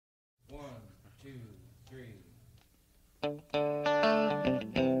Turn it up.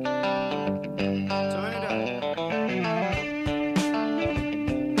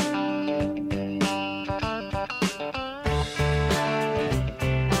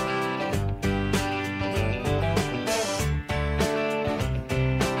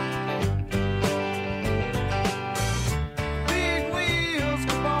 Big wheels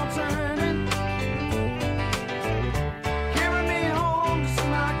keep on turning, carry me home just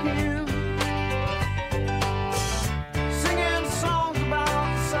like you. Singing songs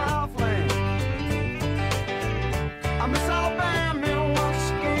about the Southland. I miss Alabama once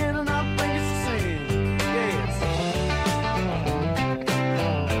again, and I think it's the same. Yes.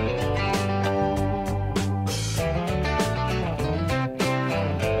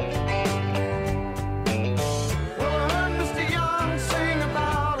 Well, I heard Mr. Young sing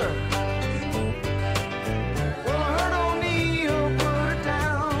about her. Well, I heard O'Neal put her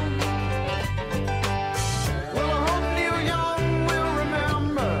down. Well, I hope Neil Young will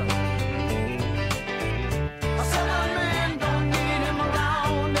remember. I said that man don't need him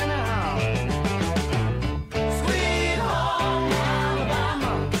around anyhow. Sweet home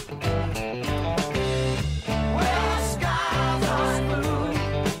Alabama, where the skies are blue.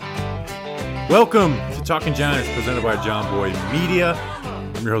 Welcome to Talking Giants, presented by John Boy Media.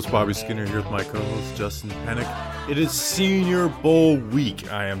 I'm your host, Bobby Skinner, here with my co-host, Justin Pennick. It is Senior Bowl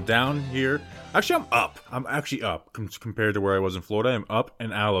week. I am down here. Actually, I'm up. I'm actually up compared to where I was in Florida. I'm up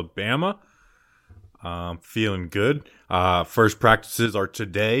in Alabama. Feeling good. First practices are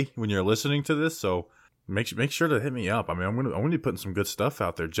today when you're listening to this, so make sure to hit me up. I mean, I'm gonna be putting some good stuff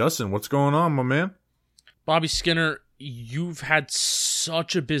out there. Justin, what's going on, my man? Bobby Skinner, you've had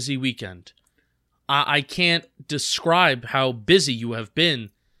such a busy weekend. I can't describe how busy you have been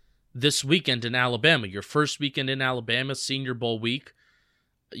this weekend in Alabama. Your first weekend in Alabama, Senior Bowl week.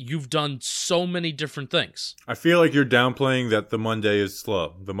 You've done so many different things. I feel like you're downplaying that the Monday is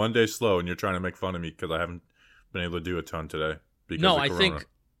slow. The Monday's slow, and you're trying to make fun of me because I haven't been able to do a ton today. Because No, of Corona.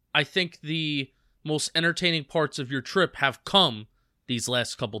 I think the most entertaining parts of your trip have come these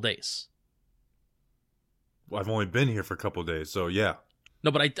last couple days. Well, I've only been here for a couple of days, so yeah. No,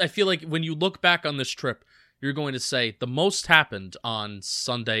 but I feel like when you look back on this trip, you're going to say the most happened on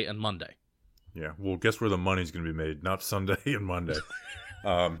Sunday and Monday. Yeah, well, guess where the money's going to be made? Not Sunday and Monday.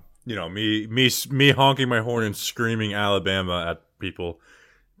 Me honking my horn and screaming Alabama at people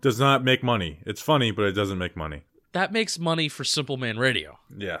does not make money. It's funny, but it doesn't make money. That makes money for Simple Man Radio.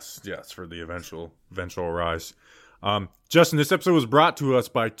 Yes, for the eventual rise. Justin, this episode was brought to us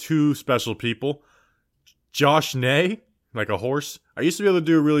by two special people. Josh Ney, like a horse. I used to be able to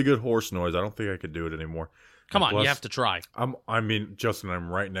do a really good horse noise. I don't think I could do it anymore. Come And on, plus, you have to try. Justin, I'm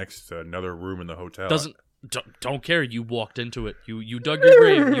right next to another room in the hotel. Don't care. You walked into it. You dug your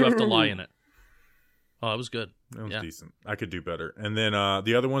grave. You have to lie in it. Oh, it was good. That was Yeah. decent. I could do better. And then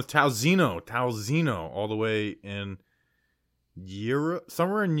the other one's Talzino, all the way in Europe,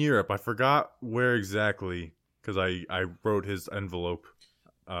 somewhere in Europe. I forgot where exactly because I wrote his envelope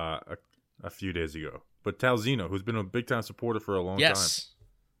a few days ago. But Talzino, who's been a big time supporter for a long time. Yes.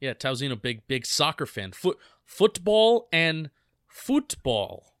 Yeah, Tauzino, big soccer fan. Football and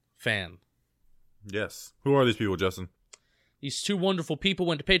football fan. Yes. Who are these people, Justin? These two wonderful people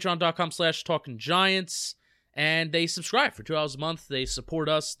went to patreon.com/talkinggiants and they subscribe for $2 a month. They support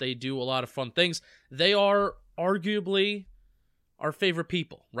us. They do a lot of fun things. They are arguably our favorite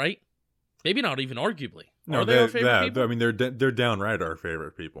people, right? Maybe not even arguably. No, Are they our favorite people? I mean, they're downright our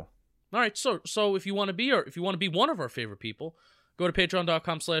favorite people. All right, so if you want to be one of our favorite people, go to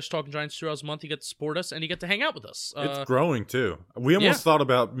patreon.com/talkinggiants. $2 a month. You get to support us and you get to hang out with us. It's growing too. We almost thought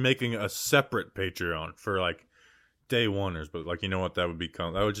about making a separate Patreon for like day oneers, but like, you know what, that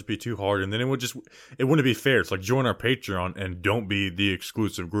would just be too hard, and then it wouldn't be fair. It's like, join our Patreon and don't be the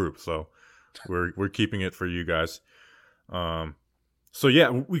exclusive group. So we're keeping it for you guys. So yeah,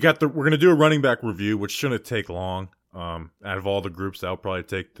 we're gonna do a running back review, which shouldn't take long. Out of all the groups, that'll probably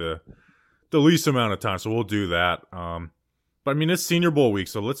take the least amount of time. So we'll do that. But I mean, it's Senior Bowl week,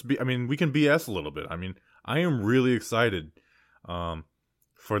 so we can BS a little bit. I mean, I am really excited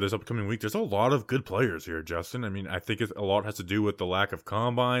for this upcoming week. There's a lot of good players here, Justin. I mean, I think a lot has to do with the lack of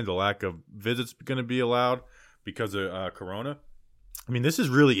combine, the lack of visits going to be allowed because of Corona. I mean, this is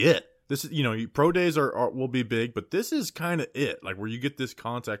really it. This is, pro days will be big, but this is kind of it. Like, where you get this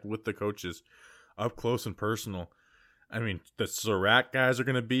contact with the coaches up close and personal. I mean, the Surratt guys are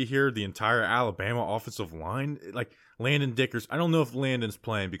going to be here. The entire Alabama offensive line, like Landon Dickers. I don't know if Landon's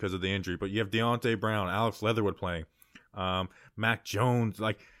playing because of the injury, but you have Deontay Brown, Alex Leatherwood playing, Mac Jones.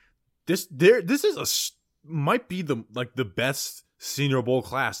 Like this might be the best Senior Bowl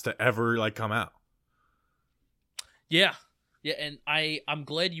class to ever come out. Yeah. Yeah, and I'm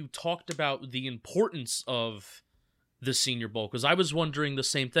glad you talked about the importance of the Senior Bowl, because I was wondering the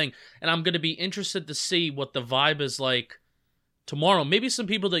same thing. And I'm going to be interested to see what the vibe is like tomorrow. Maybe some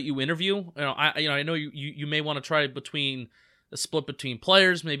people that you interview. I know you may want to try between a split between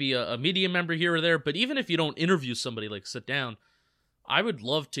players, maybe a media member here or there. But even if you don't interview somebody, like sit down, I would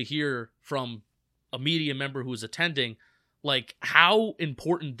love to hear from a media member who's attending, like how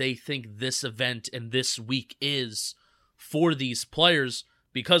important they think this event and this week is for these players.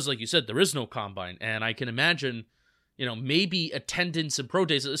 Because, like you said, there is no combine, and I can imagine, maybe attendance and pro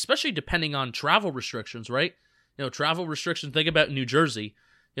days, especially depending on travel restrictions, right? Travel restrictions. Think about New Jersey.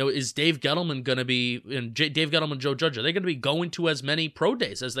 Is Dave Gettleman going to be, and Dave Gettleman, Joe Judge, are they going to be going to as many pro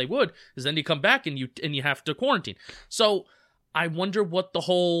days as they would? Because then you come back and you have to quarantine. So I wonder what the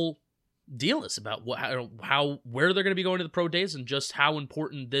whole deal is about where they're going to be going to the pro days, and just how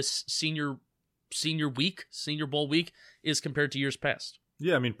important this senior bowl week is compared to years past.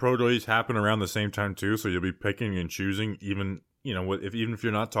 Yeah, I mean, pro days happen around the same time too, so you'll be picking and choosing. Even if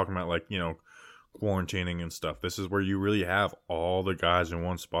you're not talking about quarantining and stuff, this is where you really have all the guys in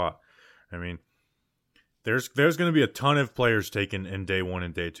one spot. I mean, there's going to be a ton of players taken in day 1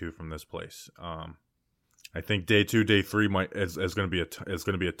 and day 2 from this place. I think day 2, day 3 is going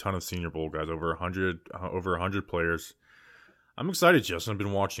to be a ton of Senior Bowl guys, over 100 players. I'm excited, Justin. I've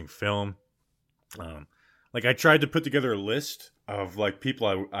been watching film. I tried to put together a list of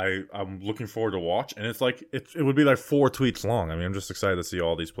people I'm looking forward to watch, and it's it would be 4 tweets long. I mean, I'm just excited to see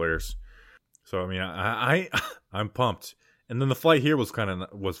all these players. So I mean, I'm pumped. And then the flight here was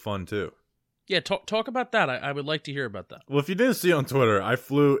fun too. Yeah, talk about that. I would like to hear about that. Well, if you didn't see on Twitter, I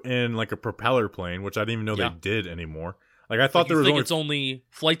flew in a propeller plane, which I didn't even know they did anymore. I thought there was it's only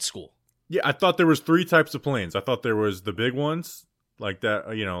flight school. Yeah, I thought there was 3 types of planes. I thought there was the big ones, like that,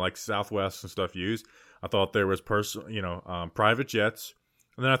 like Southwest and stuff use. I thought there was private jets,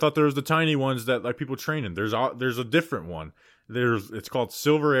 and then I thought there was the tiny ones that people train in. There's a different one. It's called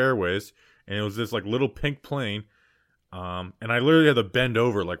Silver Airways, and it was this little pink plane. And I literally had to bend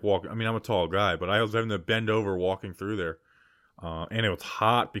over, walk. I mean, I'm a tall guy, but I was having to bend over walking through there. And it was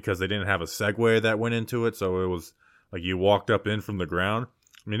hot because they didn't have a Segway that went into it, so it was you walked up in from the ground.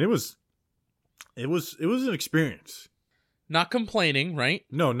 I mean, it was an experience. Not complaining, right?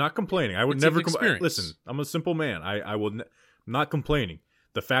 No, not complaining. I would never complain. Listen, I'm a simple man. I will not complaining.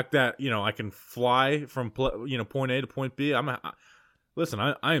 The fact that I can fly from point A to point B. I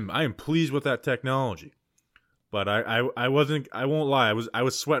am pleased with that technology. But I wasn't. I won't lie. I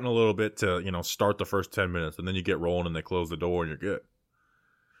was sweating a little bit to start the first 10 minutes, and then you get rolling and they close the door and you're good.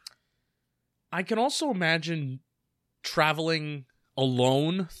 I can also imagine traveling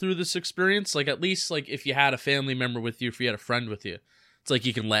alone through this experience. At least if you had a family member with you, if you had a friend with you, it's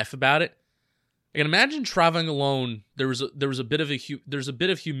you can laugh about it. I can imagine traveling alone. There's a bit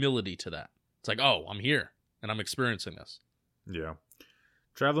of humility to that. It's oh, I'm here and I'm experiencing this. Yeah,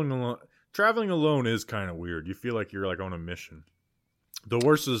 traveling alone is kind of weird. You feel like you're on a mission. The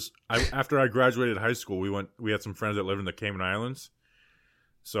worst is after I graduated high school, we had some friends that lived in the Cayman Islands,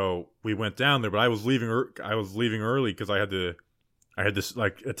 so we went down there. But I was leaving early because I had to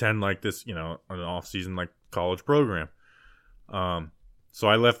attend this an off season college program. So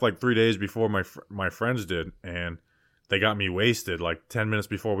I left 3 days before my friends did, and they got me wasted 10 minutes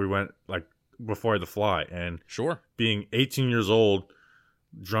before we went before I had to fly. And sure, being 18 years old,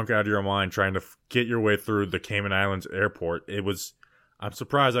 drunk out of your mind, trying to get your way through the Cayman Islands airport, I'm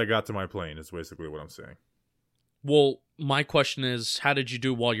surprised I got to my plane, is basically what I'm saying. Well, my question is, how did you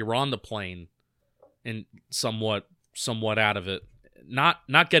do while you're on the plane and somewhat out of it?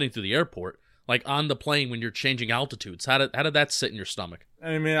 Not getting through the airport, on the plane when you're changing altitudes. How did that sit in your stomach?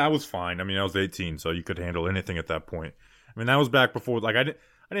 I mean, I was fine. I mean, I was 18, so you could handle anything at that point. I mean, that was back before, I didn't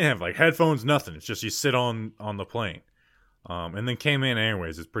have headphones, nothing. It's just you sit on the plane. And then Cayman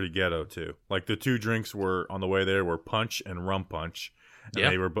Airways is pretty ghetto too. The 2 drinks were on the way there were punch and rum punch,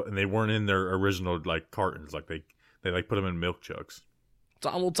 and they weren't in their original cartons. They put them in milk jugs.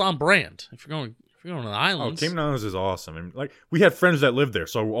 It's on brand. If you're going to the islands. Oh, Cayman Islands is awesome. I mean, we had friends that lived there,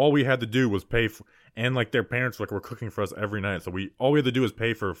 so all we had to do was pay for, and their parents were cooking for us every night. So all we had to do was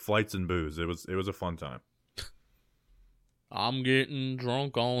pay for flights and booze. It was a fun time. I'm getting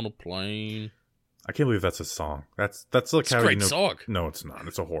drunk on a plane. I can't believe that's a song. That's it's a great song. No, it's not.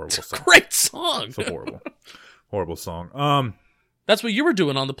 It's a horrible song. Great song. It's a horrible song. That's what you were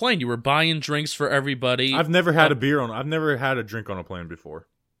doing on the plane. You were buying drinks for everybody. I've never had I've never had a drink on a plane before.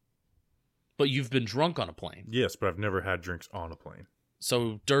 But you've been drunk on a plane. Yes, but I've never had drinks on a plane.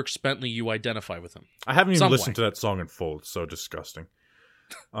 So Dierks Bentley, you identify with him. I haven't even listened to that song in full. It's so disgusting.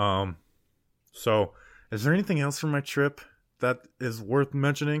 So Is there anything else from my trip that is worth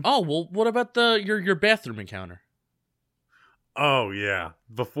mentioning? Oh, well, what about your bathroom encounter? Oh yeah.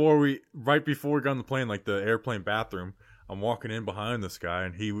 Right before we got on the plane, like the airplane bathroom, I'm walking in behind this guy,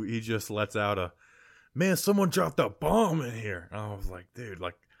 and he just lets out a, "Man, someone dropped a bomb in here." And I was like, dude,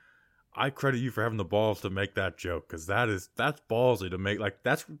 like, I credit you for having the balls to make that joke, because that's ballsy to make. Like,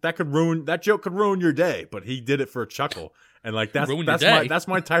 that joke could ruin your day, but he did it for a chuckle, and like that's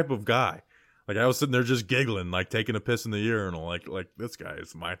my type of guy. Like, I was sitting there just giggling, like taking a piss in the urinal, like this guy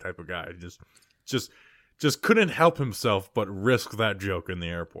is my type of guy. Just couldn't help himself but risk that joke in the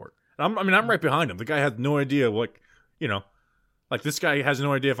airport. I'm right behind him. The guy had no idea, like, like, this guy has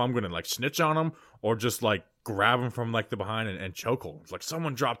no idea if I'm gonna like snitch on him or just like grab him from like the behind and choke him. It's like,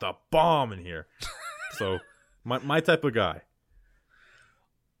 someone dropped a bomb in here. So my type of guy.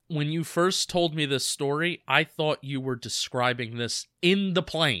 When you first told me this story, I thought you were describing this in the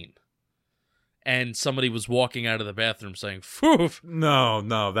plane. And somebody was walking out of the bathroom saying, "Phew."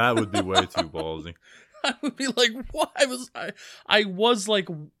 No, that would be way too ballsy. I would be like, what? I was like,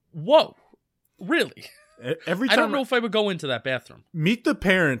 whoa, really? Every time I don't know if I would go into that bathroom. Meet the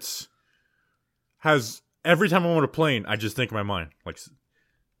Parents has, every time I'm on a plane, I just think in my mind, like, it'd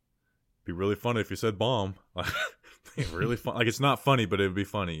be really funny if you said bomb. Really fun. Like, it's not funny, but it would be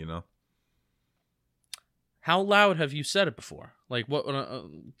funny, you know? How loud have you said it before? Like, what?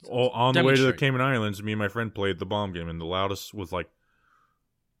 On the way to the Cayman Islands, me and my friend played the bomb game, and the loudest was like,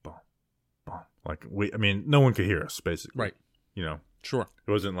 bomb, bomb. Like, no one could hear us, basically. Right. You know? Sure.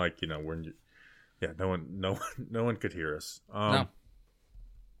 It wasn't like, when you, yeah, no one could hear us. No.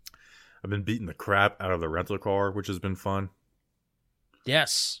 I've been beating the crap out of the rental car, which has been fun.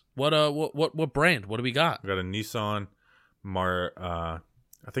 Yes. What brand? What do we got? We got a Nissan I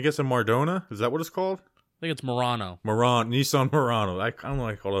think it's a Mardona. Is that what it's called? I think it's Murano. Nissan Murano. I don't know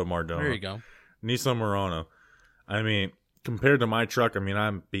why I call it a Mardona. There you go. Nissan Murano. I mean, compared to my truck,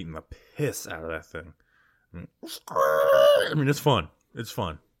 I'm beating the piss out of that thing. It's fun. It's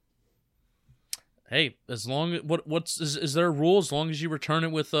fun. Hey, as long is there a rule? As long as you return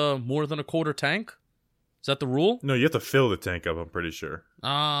it with more than a quarter tank, is that the rule? No, you have to fill the tank up. I'm pretty sure.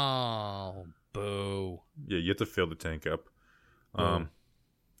 Oh, boo! Yeah, you have to fill the tank up.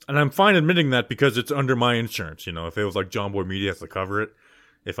 And I'm fine admitting that because it's under my insurance. If it was like John Boy Media has to cover it,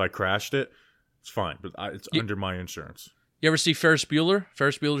 if I crashed it, it's fine. But it's under my insurance. You ever see Ferris Bueller?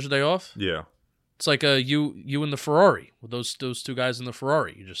 Ferris Bueller's Day Off? Yeah. It's like you and the Ferrari, with those two guys in the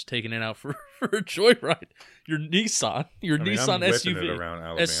Ferrari. You're just taking it out for a joyride. Your Nissan I'm SUV. It around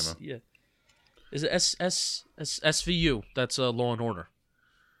Alabama. Yeah. Is it SVU? That's Law and Order.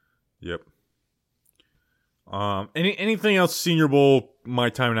 Yep. Anything else Senior Bowl, my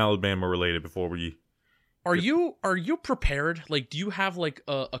time in Alabama related before we? Are you prepared? Like, do you have like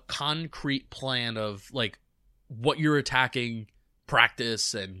a concrete plan of like what you're attacking?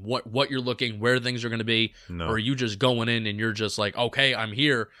 Practice and what you're looking, where things are going to be? No. Or are you just going in and you're just like, okay, I'm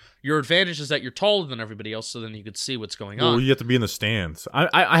here? Your advantage is that you're taller than everybody else, so then you could see what's going on. Well, you have to be in the stands.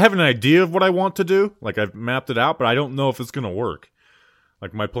 I have an idea of what I want to do. Like, I've mapped it out, but I don't know if it's going to work.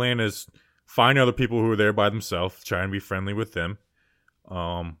 Like, my plan is find other people who are there by themselves, try and be friendly with them.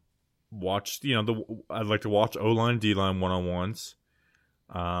 Watch, I'd like to watch O-line, D-line one-on-ones.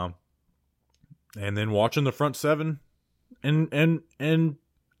 And then watching the front seven. And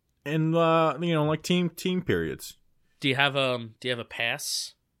like team periods. Do you have a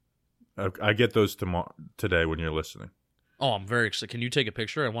pass? I get those today when you're listening. Oh, I'm very excited. Can you take a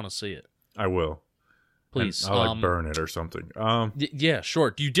picture? I want to see it. I will. Please. And I'll burn it or something. Yeah,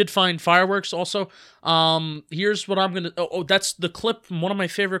 sure. You did find fireworks also. Here's what I'm gonna. Oh, that's the clip. One of my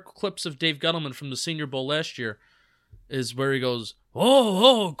favorite clips of Dave Gettleman from the Senior Bowl last year is where he goes,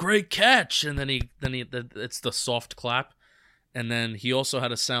 "Oh, great catch," and then it's the soft clap. And then he also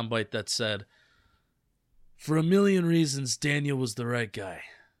had a soundbite that said, "For a million reasons, Daniel was the right guy."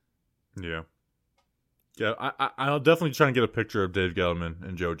 Yeah. Yeah, I'll definitely try and get a picture of Dave Gettleman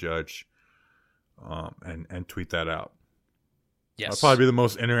and Joe Judge and tweet that out. Yes. That'll probably be the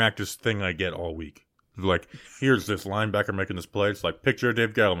most interactive thing I get all week. Like, here's this linebacker making this play. It's like, picture of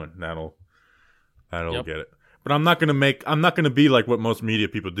Dave Gettleman. That'll get it. But I'm not gonna be like what most media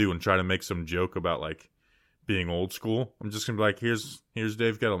people do and try to make some joke about like being old school. I'm just gonna be like, here's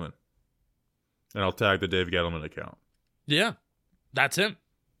Dave Gettleman, and I'll tag the Dave Gettleman account. Yeah, that's him,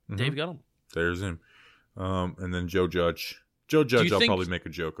 Dave Gettleman. There's him, and then Joe Judge. I'll probably make a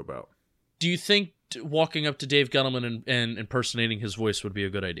joke about. Do you think walking up to Dave Gettleman and impersonating his voice would be a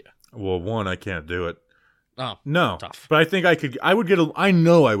good idea? Well, one, I can't do it. Oh, no, tough. But I think I could. I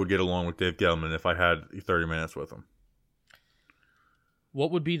know I would get along with Dave Gettleman if I had 30 minutes with him.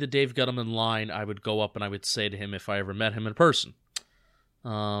 What would be the Dave Gettleman line I would go up and I would say to him if I ever met him in person?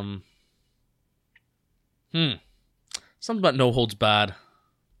 Something about no holds bad.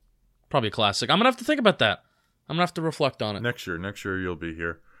 Probably a classic. I'm going to have to think about that. I'm going to have to reflect on it. Next year you'll be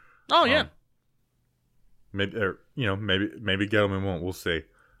here. Oh, yeah. Maybe Gettleman won't. We'll see.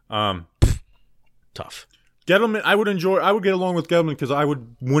 Tough. Gettleman, I would get along with Gettleman because I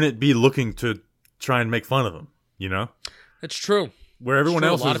wouldn't be looking to try and make fun of him, you know? It's true. Where everyone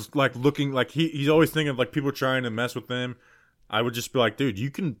else is like looking like he's always thinking of like people trying to mess with him. I would just be like, dude,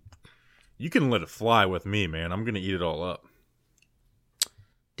 you can let it fly with me, man. I'm gonna eat it all up.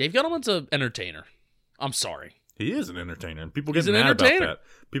 Dave Gettleman's an entertainer. I'm sorry. He is an entertainer, and people get mad about that.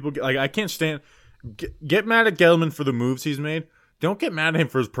 People get, like, I can't stand get mad at Gettleman for the moves he's made. Don't get mad at him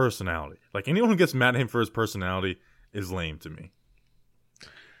for his personality. Like, anyone who gets mad at him for his personality is lame to me.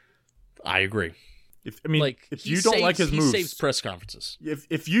 I agree. If you don't like his moves, he saves press conferences.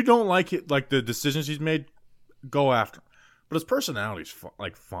 If you don't like it, like the decisions he's made, go after him. But his personality's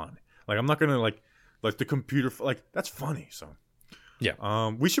fun. Like, I'm not gonna like the computer. Like, that's funny. So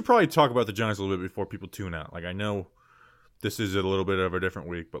yeah. We should probably talk about the Giants a little bit before people tune out. Like, I know this is a little bit of a different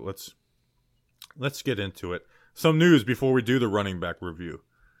week, but let's get into it. Some news before we do the running back review.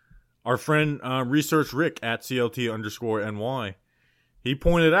 Our friend Research Rick at CLT_NY, he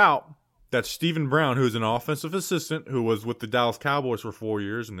pointed out that Stephen Brown, who's an offensive assistant who was with the Dallas Cowboys for 4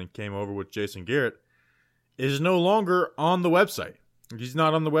 years and then came over with Jason Garrett, is no longer on the website. He's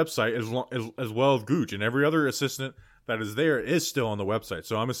not on the website as well as Gooch, and every other assistant that is there is still on the website.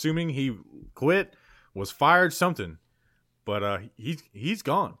 So I'm assuming he quit, was fired, something. But he's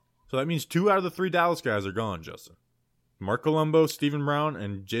gone. So that means 2 out of the 3 Dallas guys are gone, Justin. Mark Colombo, Stephen Brown,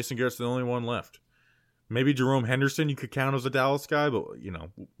 and Jason Garrett's the only one left. Maybe Jerome Henderson you could count as a Dallas guy, but, you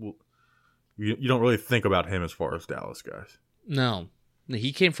know, you don't really think about him as far as Dallas guys. No.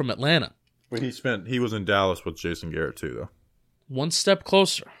 He came from Atlanta. But he was in Dallas with Jason Garrett too, though. One step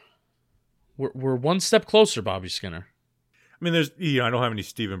closer. We're one step closer, Bobby Skinner. I mean, I don't have any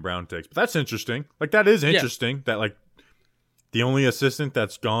Stephen Brown takes, but that's interesting. Like, that is interesting that, like, the only assistant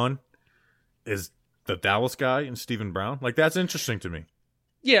that's gone is the Dallas guy and Stephen Brown. Like, that's interesting to me.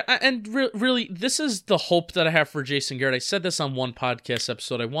 Yeah, and really, this is the hope that I have for Jason Garrett. I said this on one podcast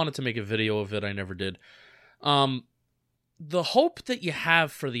episode. I wanted to make a video of it. I never did. The hope that you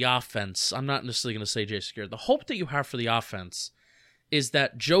have for the offense, I'm not necessarily going to say Jason Garrett, the hope that you have for the offense is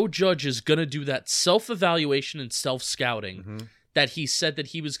that Joe Judge is going to do that self-evaluation and self-scouting that he said that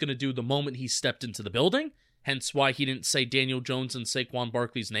he was going to do the moment he stepped into the building, hence why he didn't say Daniel Jones and Saquon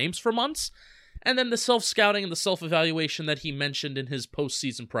Barkley's names for months, and then the self-scouting and the self-evaluation that he mentioned in his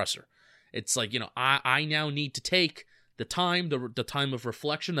postseason presser. It's like, you know, I now need to take the time, the time of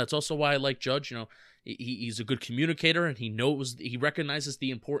reflection. That's also why I like Judge. You know, he's a good communicator, and he recognizes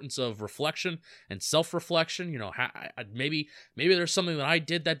the importance of reflection and self-reflection. You know, maybe there's something that I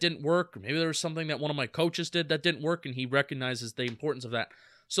did that didn't work, or maybe there was something that one of my coaches did that didn't work, and he recognizes the importance of that.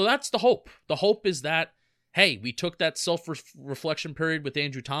 So that's the hope. The hope is that, hey, we took that self-reflection period with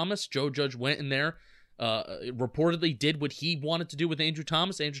Andrew Thomas. Joe Judge went in there, reportedly did what he wanted to do with Andrew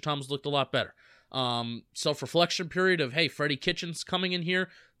Thomas. Andrew Thomas looked a lot better. Self-reflection period of, hey, Freddie Kitchens coming in here,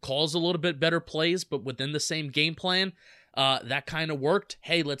 calls a little bit better plays, but within the same game plan. That kind of worked.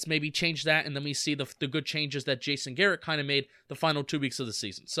 Hey, let's maybe change that, and then we see the good changes that Jason Garrett kind of made the final 2 weeks of the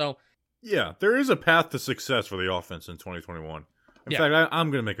season. So, yeah, there is a path to success for the offense in 2021. In fact,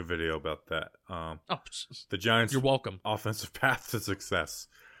 I'm going to make a video about that. The Giants' you're welcome. Offensive path to success.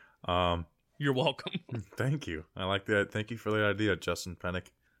 You're welcome. Thank you. I like that. Thank you for the idea, Justin Pennick.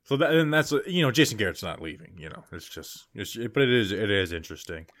 So that's Jason Garrett's not leaving. You know, but it is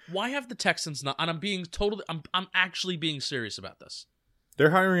interesting. Why have the Texans not? And I'm actually being serious about this.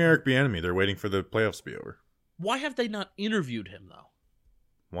 They're hiring Eric Bieniemy. They're waiting for the playoffs to be over. Why have they not interviewed him though?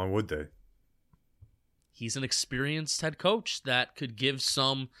 Why would they? He's an experienced head coach that could give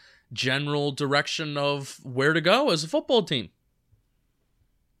some general direction of where to go as a football team.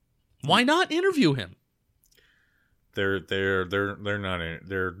 Why not interview him? They're not in it.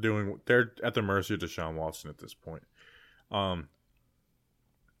 They're at the mercy of Deshaun Watson at this point.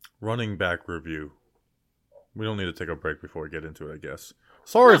 Running back review. We don't need to take a break before we get into it, I guess.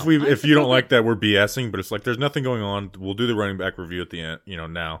 Sorry if you don't like that we're BSing, but it's like there's nothing going on. We'll do the running back review at the end,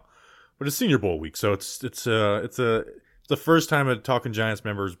 now. But it's Senior Bowl week, so it's the first time a Talking Giants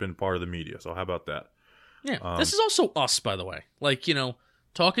member has been part of the media. So how about that? Yeah, this is also us, by the way. Like,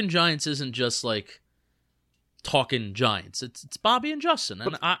 Talking Giants isn't just like Talking Giants. It's Bobby and Justin,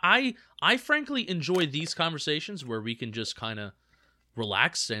 and I frankly enjoy these conversations where we can just kind of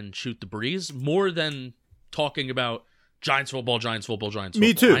relax and shoot the breeze more than talking about Giants football, Giants football, Giants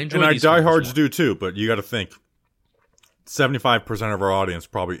Me football. too, and our diehards do too. But you got to think, 75% of our audience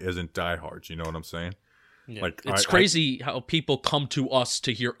probably isn't diehards. You know what I'm saying? Yeah. Like it's crazy how people come to us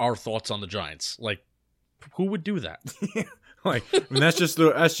to hear our thoughts on the Giants. Like, who would do that? Like, I mean, that's just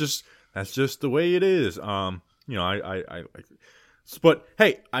the way it is. You know, I like, but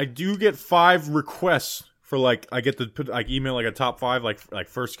hey, I do get 5 requests for like I get to put like email like a top 5 like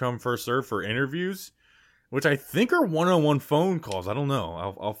first come first serve for interviews, which I think are one-on-one phone calls. I don't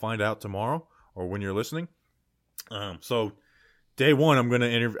know. I'll find out tomorrow or when you're listening. So day 1, I'm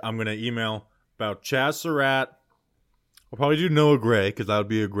gonna email about Chaz Surratt. I'll probably do Noah Gray because that would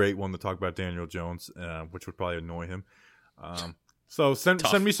be a great one to talk about Daniel Jones, which would probably annoy him. So send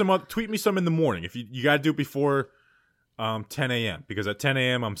me some, tweet me some in the morning. If you got to do it before 10 a.m. because at 10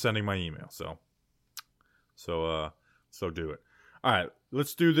 a.m. I'm sending my email. So do it. All right,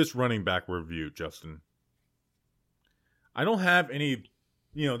 let's do this running back review, Justin. I don't have any,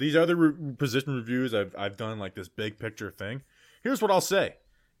 these other position reviews I've done like this big picture thing. Here's what I'll say.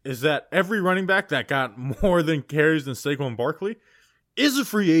 Is that every running back that got more than carries than Saquon Barkley is a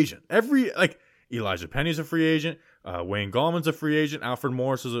free agent. Elijah Penny's a free agent. Wayne Gallman's a free agent. Alfred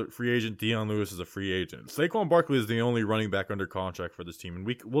Morris is a free agent. Deion Lewis is a free agent. Saquon Barkley is the only running back under contract for this team,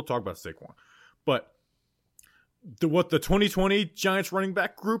 and we'll talk about Saquon. But what the 2020 Giants running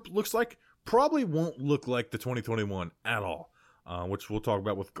back group looks like probably won't look like the 2021 at all, which we'll talk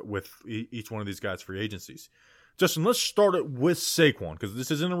about with each one of these guys' free agencies. Justin, let's start it with Saquon because this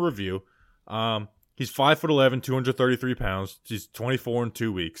isn't a review. He's 5'11", 233 pounds. He's 24 in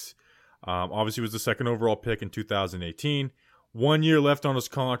 2 weeks. Obviously, was the second overall pick in 2018. 1 year left on his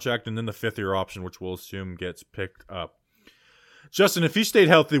contract, and then the 5th year option, which we'll assume gets picked up. Justin, if he stayed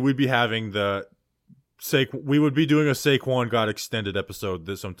healthy, we'd be having we would be doing a Saquon got extended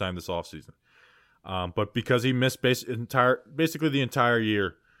episode sometime this offseason. But because he missed basically the entire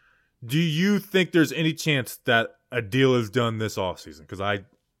year, do you think there's any chance that a deal is done this offseason? Because I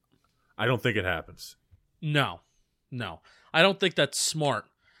don't think it happens. No. I don't think that's smart.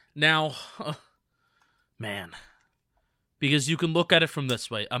 Now, man, because you can look at it from this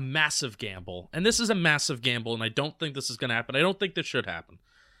way, a massive gamble. And this is a massive gamble, and I don't think this is going to happen. I don't think this should happen.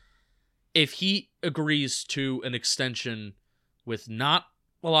 If he agrees to an extension with not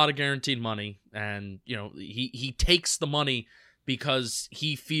a lot of guaranteed money, and, he takes the money because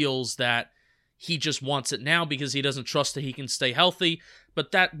he feels that he just wants it now because he doesn't trust that he can stay healthy.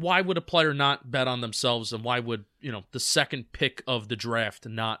 But why would a player not bet on themselves, and why would, the second pick of the draft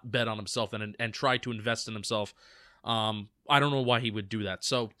not bet on himself and try to invest in himself? I don't know why he would do that.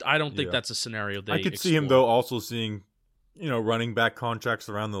 So I don't think that's a scenario they I could see him, though, also seeing, running back contracts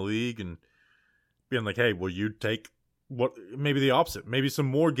around the league and being like, hey, will you take maybe the opposite, maybe some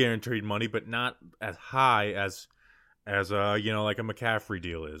more guaranteed money, but not as high as like a McCaffrey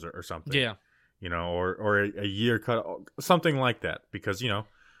deal is or something. Yeah. Or a year cut, something like that. Because,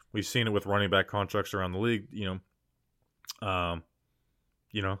 we've seen it with running back contracts around the league, a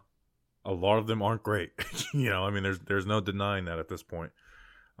lot of them aren't great. I mean, there's no denying that at this point.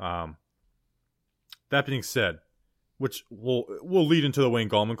 That being said, which will lead into the Wayne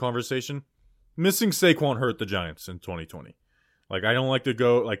Gallman conversation, missing Saquon hurt the Giants in 2020. Like, I don't like to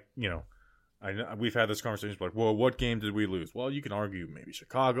go, we've had this conversation like, well, what game did we lose? Well, you can argue maybe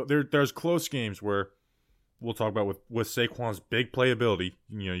Chicago. There's close games where we'll talk about with Saquon's big playability.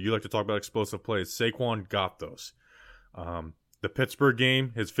 You like to talk about explosive plays. Saquon got those. The Pittsburgh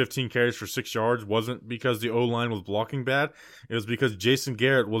game, his 15 carries for 6 yards wasn't because the O-line was blocking bad. It was because Jason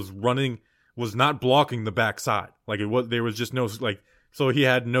Garrett was not blocking the backside. There was just no, so he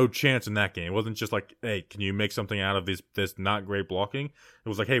had no chance in that game. It wasn't just like, hey, can you make something out of this not great blocking? It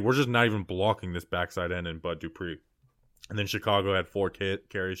was like, hey, we're just not even blocking this backside end and Bud Dupree. And then Chicago had 4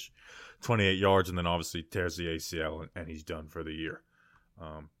 carries, 28 yards, and then obviously tears the ACL, and he's done for the year.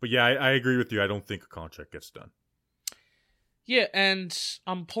 But yeah, I agree with you. I don't think a contract gets done. Yeah, and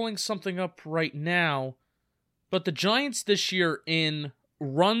I'm pulling something up right now, but the Giants this year in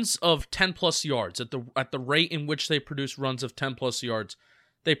runs of 10-plus yards, at the rate in which they produce runs of 10-plus yards,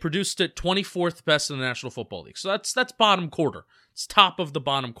 they produced it 24th best in the National Football League. So that's bottom quarter. It's top of the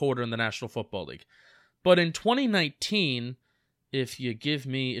bottom quarter in the National Football League. But in 2019, if you give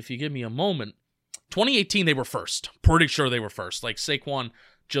me a moment, 2018 they were first. Pretty sure they were first. Like, Saquon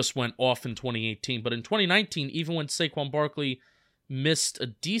just went off in 2018. But in 2019, even when Saquon Barkley missed a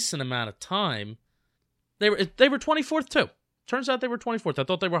decent amount of time, they were 24th too. Turns out they were 24th. I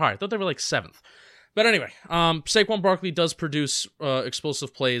thought they were higher. I thought they were like 7th. But anyway, Saquon Barkley does produce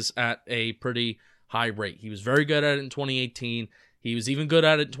explosive plays at a pretty high rate. He was very good at it in 2018. He was even good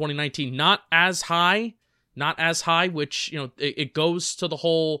at it in 2019. Not as high not as high, which, it goes to the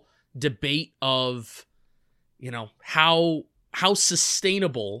whole debate of, how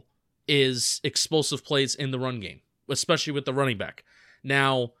sustainable is explosive plays in the run game, especially with the running back.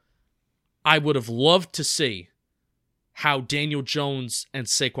 Now, I would have loved to see how Daniel Jones and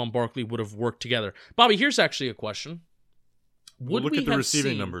Saquon Barkley would have worked together. Bobby, here's actually a question. We'll look at the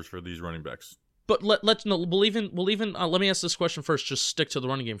receiving numbers for these running backs. But let me ask this question first. Just stick to the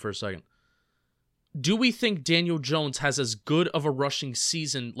running game for a second. Do we think Daniel Jones has as good of a rushing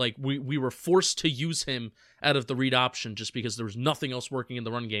season? Like we were forced to use him out of the read option just because there was nothing else working in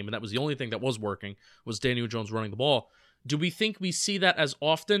the run game, and that was the only thing that was working was Daniel Jones running the ball. Do we think we see that as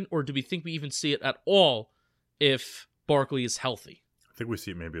often, or do we think we even see it at all if Barkley is healthy? I think we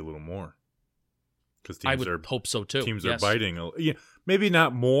see it maybe a little more. Because I would hope so too. Teams are biting. Maybe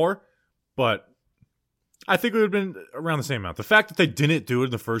not more, but I think it would have been around the same amount. The fact that they didn't do it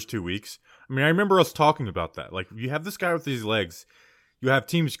in the first 2 weeks, I remember us talking about that. Like, you have this guy with these legs, you have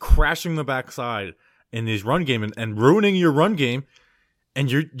teams crashing the backside in these run game and ruining your run game,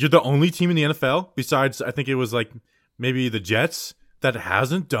 and you're the only team in the NFL, besides, I think it was like maybe the Jets, that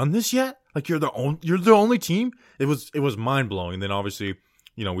hasn't done this yet. Like, you're the only team. It was mind blowing. And then obviously,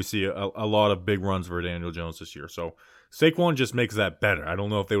 we see a lot of big runs for Daniel Jones this year. So Saquon just makes that better. I don't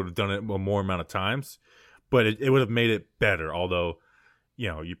know if they would have done it a more amount of times, but it would have made it better. Although,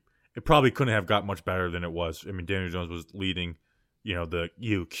 it probably couldn't have got much better than it was. Daniel Jones was leading, the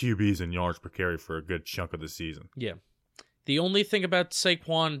QBs in yards per carry for a good chunk of the season. Yeah. The only thing about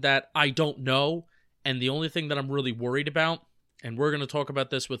Saquon that I don't know, and the only thing that I'm really worried about, and we're going to talk about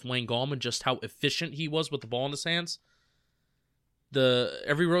this with Wayne Gallman, just how efficient he was with the ball in his hands.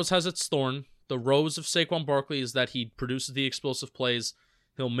 Every rose has its thorn. The rose of Saquon Barkley is that he produces the explosive plays.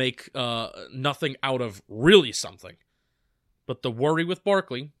 He'll make nothing out of really something. But the worry with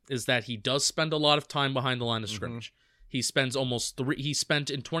Barkley is that he does spend a lot of time behind the line of scrimmage. He spent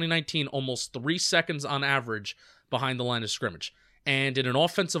in 2019 almost 3 seconds on average behind the line of scrimmage. And in an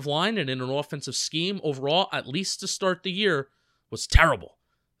offensive line and in an offensive scheme overall, at least to start the year, was terrible.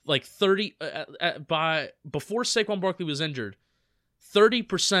 Like before Saquon Barkley was injured,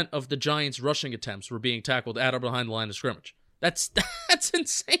 30% of the Giants' rushing attempts were being tackled at or behind the line of scrimmage. That's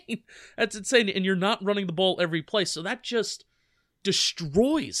insane. That's insane. And you're not running the ball every play. So that just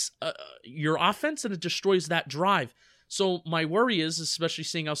destroys your offense, and it destroys that drive. So my worry is, especially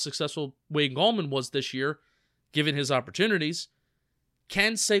seeing how successful Wayne Gallman was this year, given his opportunities,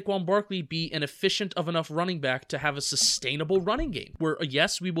 can Saquon Barkley be an efficient of enough running back to have a sustainable running game? Where,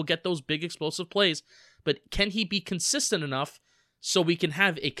 yes, we will get those big explosive plays, but can he be consistent enough so we can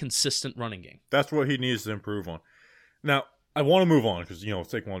have a consistent running game? That's what he needs to improve on. Now, I want to move on because,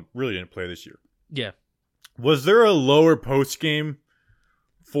 Saquon really didn't play this year. Yeah. Was there a lower post game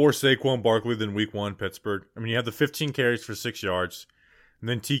for Saquon Barkley than week 1 Pittsburgh? You have the 15 carries for 6 yards, and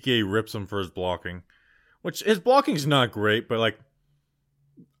then TK rips him for his blocking, which his blocking is not great, but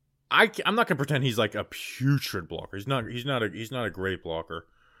I'm not gonna pretend he's like a putrid blocker. He's not a great blocker.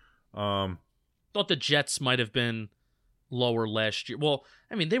 Thought the Jets might have been lower last year. Well,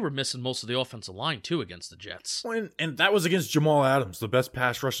 they were missing most of the offensive line too against the Jets. And that was against Jamal Adams, the best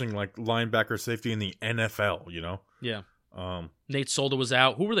pass rushing linebacker safety in the NFL. Yeah. Nate Solder was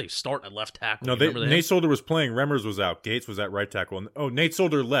out. Who were they starting at left tackle? No, Nate Solder was playing. Remmers was out. Gates was at right tackle. And Nate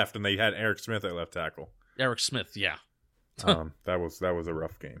Solder left, and they had Eric Smith at left tackle. Eric Smith, yeah. That was a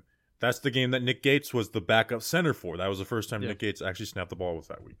rough game. That's the game that Nick Gates was the backup center for. That was the first time Nick Gates actually snapped the ball with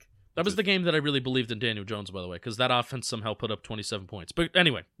that week. That was the game that I really believed in Daniel Jones, by the way, because that offense somehow put up 27 points. But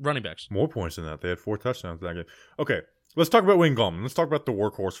anyway, running backs. More points than that. They had 4 touchdowns that game. Okay, let's talk about Wayne Gallman. Let's talk about the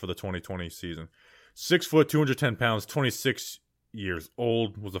workhorse for the 2020 season. 6 foot, 210 pounds, 26 years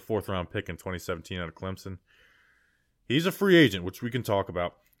old, was a 4th-round pick in 2017 out of Clemson. He's a free agent, which we can talk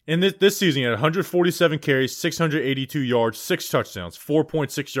about. In this season, he had 147 carries, 682 yards, 6 touchdowns,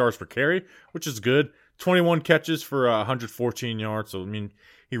 4.6 yards per carry, which is good. 21 catches for 114 yards. So,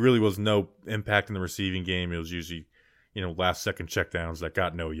 he really was no impact in the receiving game. It was usually, last-second checkdowns that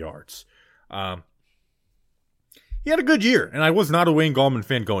got no yards. He had a good year, and I was not a Wayne Gallman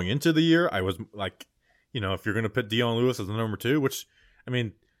fan going into the year. I was like, if you're going to put Dion Lewis as the number 2, which,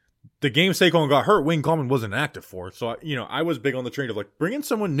 the game Saquon got hurt, Wayne Gallman wasn't active for it. So, I was big on the train of, bring in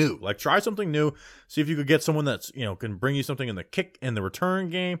someone new. Try something new. See if you could get someone that's, can bring you something in the kick and the return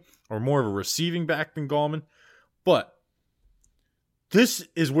game, or more of a receiving back than Gallman. But this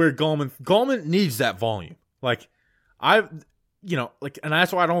is where Gallman needs that volume. And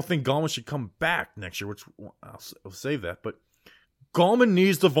that's why I don't think Gallman should come back next year, which I'll save that. But Gallman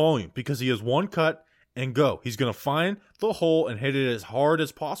needs the volume because he has one cut and go. He's going to find the hole and hit it as hard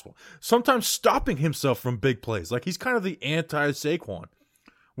as possible. Sometimes stopping himself from big plays. Like, he's kind of the anti-Saquon,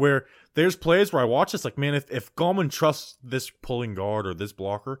 where there's plays where I watch this, like, man, if Gallman trusts this pulling guard or this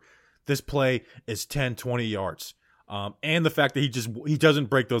blocker, this play is 10, 20 yards. And the fact that he doesn't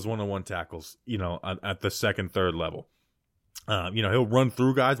break those one-on-one tackles, at the second, third level. He'll run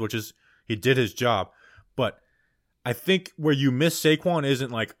through guys, he did his job. But I think where you miss Saquon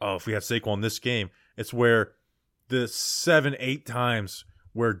isn't like, oh, if we had Saquon this game, it's where the 7-8 times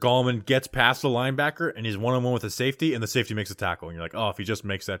where Gallman gets past the linebacker and he's one-on-one with a safety and the safety makes a tackle. And you're like, oh, if he just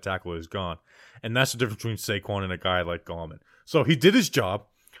makes that tackle, he's gone. And that's the difference between Saquon and a guy like Gallman. So he did his job.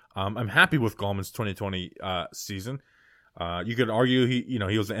 I'm happy with Gallman's 2020 season. You could argue he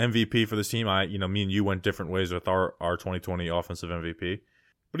was the MVP for this team. Me and you went different ways with our 2020 offensive MVP.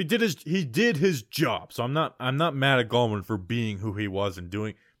 But he did his job. So I'm not mad at Gallman for being who he was and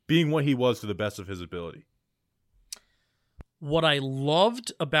being what he was to the best of his ability. What I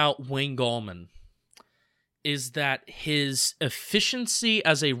loved about Wayne Gallman is that his efficiency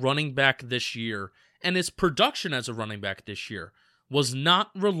as a running back this year and his production as a running back this year was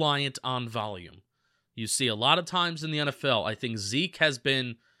not reliant on volume. You see a lot of times in the NFL, I think Zeke has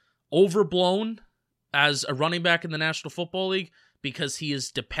been overblown as a running back in the National Football League because he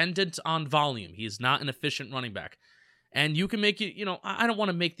is dependent on volume. He is not an efficient running back. And you can make it, I don't want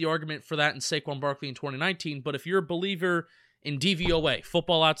to make the argument for that in Saquon Barkley in 2019, but if you're a believer in DVOA,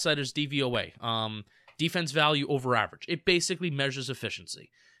 Football Outsiders DVOA, defense value over average, it basically measures efficiency.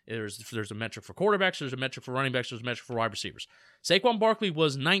 There's a metric for quarterbacks, there's a metric for running backs, there's a metric for wide receivers. Saquon Barkley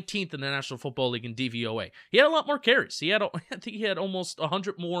was 19th in the National Football League in DVOA. He had a lot more carries. I think he had almost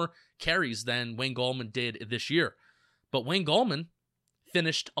 100 more carries than Wayne Gallman did this year. But Wayne Gallman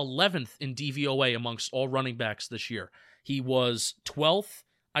finished 11th in DVOA amongst all running backs this year. He was 12th,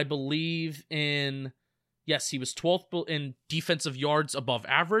 I believe, he was 12th in defensive yards above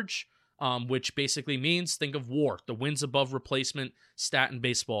average, which basically means, think of WAR, the wins above replacement stat in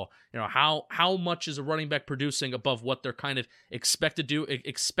baseball. How much is a running back producing above what they're kind of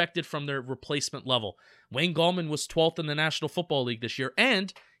expected from their replacement level. Wayne Gallman was 12th in the National Football League this year,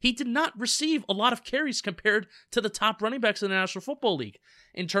 and he did not receive a lot of carries compared to the top running backs in the National Football League.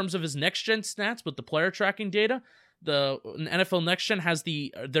 In terms of his next-gen stats with the player tracking data, the NFL Next Gen has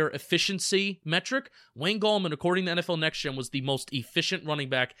their efficiency metric. Wayne Gallman, according to NFL Next Gen, was the most efficient running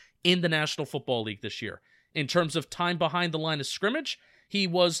back in the National Football League this year. In terms of time behind the line of scrimmage, he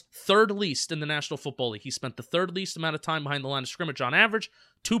was third least in the National Football League. He spent the third least amount of time behind the line of scrimmage on average,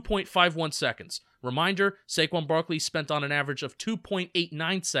 2.51 seconds. Reminder, Saquon Barkley spent on an average of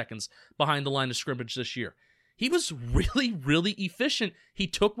 2.89 seconds behind the line of scrimmage this year. He was really, really efficient. He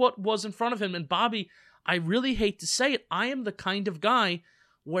took what was in front of him, and Bobby, I really hate to say it, I am the kind of guy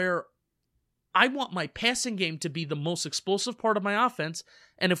where I want my passing game to be the most explosive part of my offense,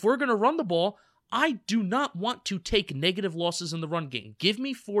 and if we're going to run the ball, I do not want to take negative losses in the run game. Give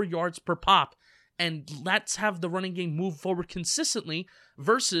me 4 yards per pop, and let's have the running game move forward consistently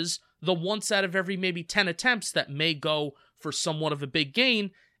versus the once out of every maybe 10 attempts that may go for somewhat of a big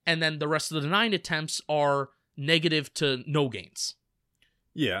gain, and then the rest of the 9 attempts are negative to no gains.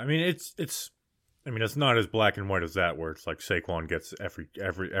 Yeah, I mean, it's not as black and white as that, where it's like Saquon gets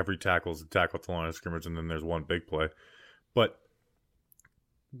every tackle is a tackle at the line of scrimmage, and then there's one big play. But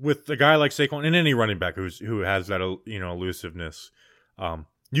with a guy like Saquon and any running back who has that elusiveness,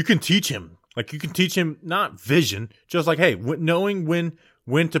 you can teach him. Like, you can teach him not vision, just like, hey, knowing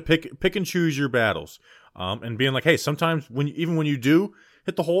when to pick and choose your battles, and being like, hey, sometimes when you do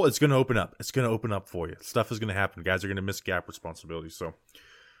hit the hole, it's going to open up. It's going to open up for you. Stuff is going to happen. Guys are going to miss gap responsibilities. So,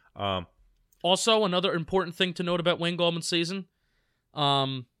 also, another important thing to note about Wayne Gallman's season,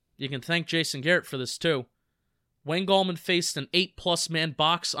 you can thank Jason Garrett for this too. Wayne Gallman faced an 8+ man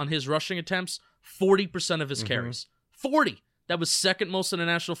box on his rushing attempts, 40% of his carries. 40! That was second most in the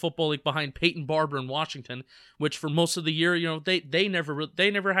National Football League behind Peyton Barber in Washington, which for most of the year, they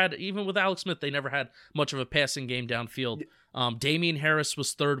never had, even with Alex Smith, they never had much of a passing game downfield. Damian Harris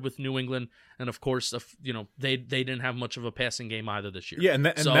was third with New England, and of course, they didn't have much of a passing game either this year. Yeah, and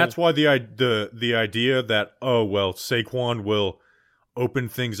that's why the idea that, oh well, Saquon will open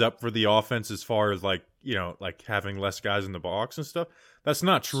things up for the offense as far as like having less guys in the box and stuff. That's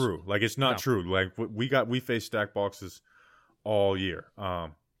not true. Like, it's not true. Like, we faced stacked boxes all year.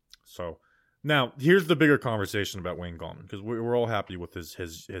 So now here's the bigger conversation about Wayne Gallman, because we're all happy with his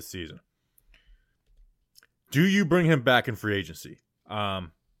season. Do you bring him back in free agency?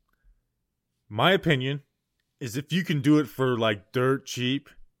 My opinion is, if you can do it for like dirt cheap,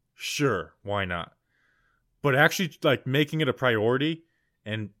 sure, why not? But actually, like, making it a priority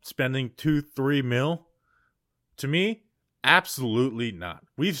and spending $2-3 mil To me, absolutely not.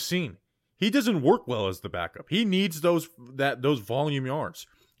 We've seen he doesn't work well as the backup. He needs those volume yards.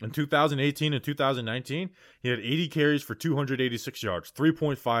 In 2018 and 2019, he had 80 carries for 286 yards,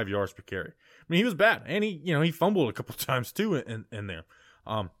 3.5 yards per carry. I mean, he was bad, and he fumbled a couple times too in there.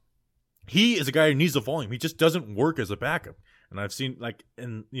 He is a guy who needs the volume. He just doesn't work as a backup. And I've seen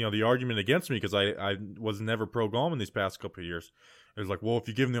the argument against me, because I was never pro Gallman these past couple of years. It was like, well, if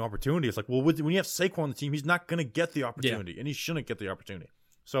you give him the opportunity, it's like, well, when you have Saquon on the team, he's not going to get the opportunity, and he shouldn't get the opportunity.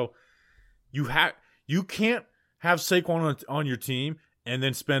 So you can't have Saquon on your team and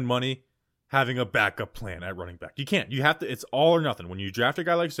then spend money having a backup plan at running back. You can't. You have to. It's all or nothing. When you draft a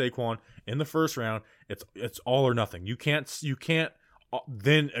guy like Saquon in the first round, it's all or nothing. You can't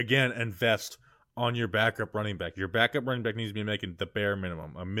then again invest on your backup running back. Your backup running back needs to be making the bare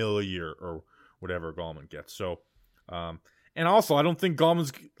minimum, $1 million a year or whatever Gallman gets. So, and also I don't think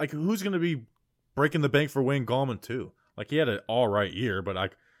Gallman's like, who's going to be breaking the bank for Wayne Gallman too. Like, he had an all right year, but I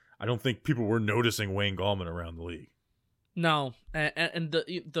don't think people were noticing Wayne Gallman around the league. No, and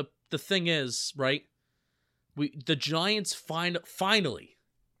the thing is, right? The Giants finally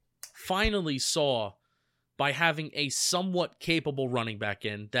saw, by having a somewhat capable running back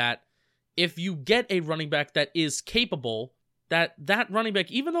in, that if you get a running back that is capable, that running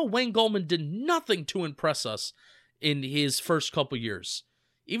back, even though Wayne Gallman did nothing to impress us in his first couple years,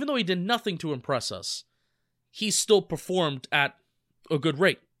 even though he did nothing to impress us, he still performed at a good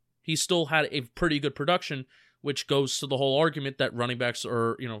rate. He still had a pretty good production, which goes to the whole argument that running backs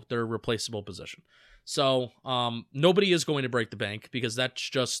are, they're a replaceable position. So nobody is going to break the bank, because that's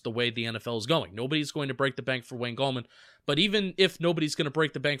just the way the NFL is going. Nobody's going to break the bank for Wayne Gallman. But even if nobody's going to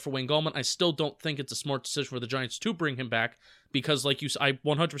break the bank for Wayne Gallman, I still don't think it's a smart decision for the Giants to bring him back, because like I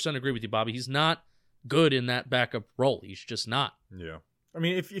 100% agree with you, Bobby. He's not good in that backup role. He's just not. Yeah. I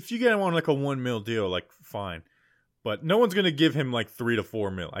mean, if you get him on like a $1 million deal, like, fine. But no one's going to give him like $3 to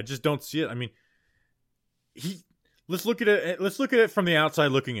 $4 million. I just don't see it. I mean, let's look at it. Let's look at it from the outside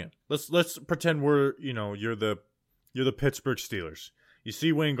looking in. Let's pretend you're the Pittsburgh Steelers. You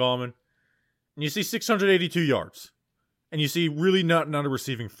see Wayne Gallman, and you see 682 yards, and you see really not a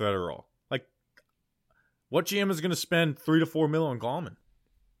receiving threat at all. Like, what GM is going to spend $3 to $4 million on Gallman?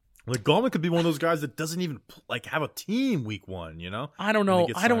 Like, Gallman could be one of those guys that doesn't even have a team week one. I don't know.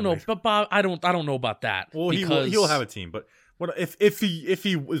 But Bob, I don't know about that. Well, he'll have a team, but what if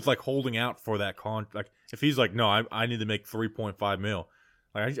he was like holding out for that contract? If he's like, no, I need to make $3.5 million.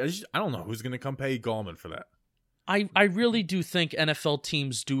 Like, I don't know who's going to come pay Gallman for that. I really do think NFL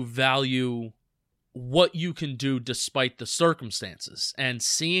teams do value what you can do despite the circumstances. And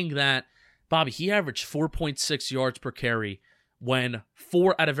seeing that, Bobby, he averaged 4.6 yards per carry when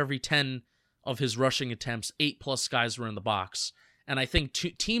 4 out of every 10 of his rushing attempts, 8+ guys were in the box. And I think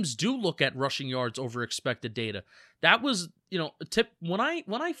teams do look at rushing yards over expected data. That was, a tip. When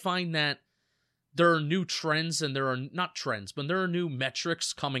I find that there are new trends, and there are not trends, but there are new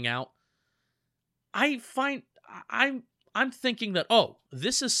metrics coming out, I'm thinking that,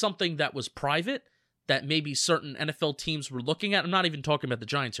 this is something that was private, that maybe certain NFL teams were looking at. I'm not even talking about the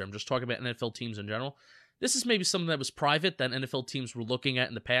Giants here. I'm just talking about NFL teams in general. This is maybe something that was private that NFL teams were looking at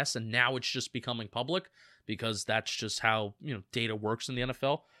in the past, and now it's just becoming public, because that's just how data works in the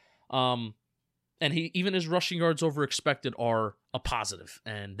NFL. And even his rushing yards over expected are a positive,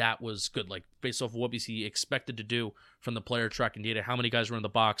 and that was good. Like, based off of what he expected to do from the player tracking data, how many guys were in the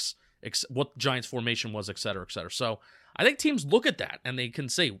box, what Giants formation was, et cetera, et cetera. So I think teams look at that and they can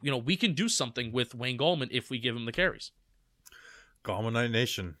say, we can do something with Wayne Gallman if we give him the carries. Gallman Night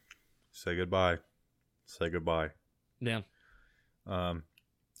Nation, say goodbye. Say goodbye. Yeah.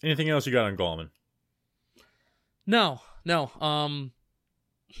 Anything else you got on Gallman? No.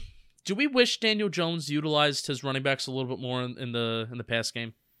 Do we wish Daniel Jones utilized his running backs a little bit more in the pass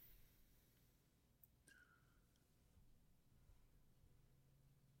game?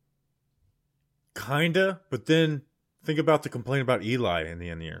 Kinda, but then think about the complaint about Eli in the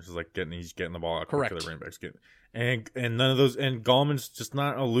end of the year. It's like he's getting the ball out quick to the running backs. And none of those, and Gallman's just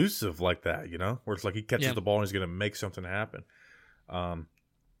not elusive like that, where it's like he catches the ball and he's going to make something happen.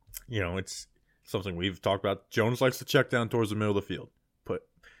 It's something we've talked about. Jones likes to check down towards the middle of the field.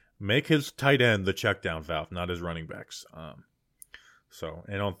 Make his tight end the check down valve, not his running backs.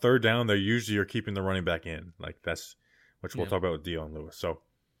 And on third down, they usually are keeping the running back in. Like, that's, which we'll talk about with Dion Lewis. So,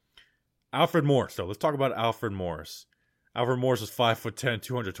 Alfred Morris. So let's talk about Alfred Morris. Alfred Morris is 5'10",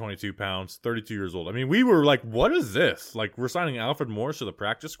 222 pounds, 32 years old. I mean, we were like, what is this? Like, we're signing Alfred Morris to the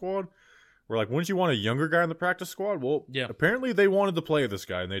practice squad? We're like, wouldn't you want a younger guy in the practice squad? Well, apparently they wanted to play this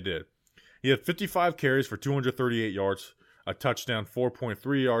guy, and they did. He had 55 carries for 238 yards, a touchdown,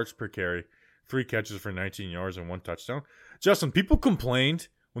 4.3 yards per carry, 3 catches for 19 yards and 1 touchdown. Justin, people complained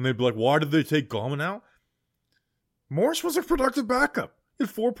when they'd be like, why did they take Gallman out? Morris was a productive backup. He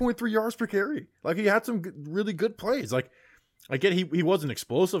had 4.3 yards per carry. Like, he had some really good plays. Like, I get he wasn't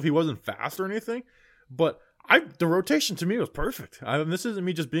explosive. He wasn't fast or anything. But the rotation to me was perfect. And this isn't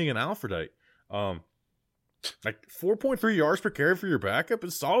me just being an Alfredite. Like, 4.3 yards per carry for your backup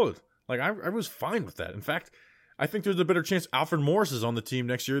is solid. Like, I was fine with that. In fact, I think there's a better chance Alfred Morris is on the team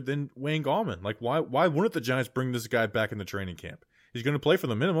next year than Wayne Gallman. Like, why wouldn't the Giants bring this guy back in the training camp? He's going to play for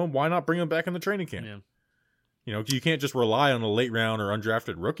the minimum. Why not bring him back in the training camp? Yeah. You know, you can't just rely on a late round or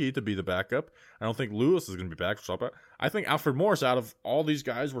undrafted rookie to be the backup. I don't think Lewis is going to be back. I think Alfred Morris, out of all these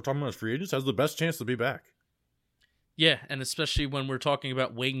guys we're talking about as free agents, has the best chance to be back. Yeah, and especially when we're talking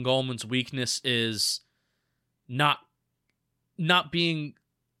about Wayne Gallman's weakness is not being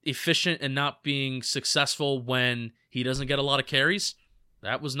efficient and not being successful when he doesn't get a lot of carries.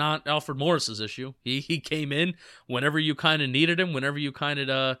 That was not Alfred Morris's issue. He came in whenever you kind of needed him, whenever you kind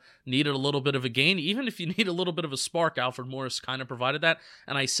of needed a little bit of a gain. Even if you need a little bit of a spark, Alfred Morris kind of provided that.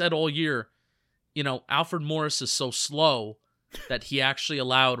 And I said all year, you know, Alfred Morris is so slow that he actually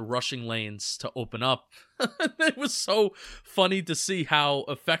allowed rushing lanes to open up. It was so funny to see how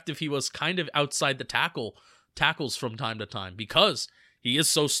effective he was kind of outside the tackles from time to time, because he is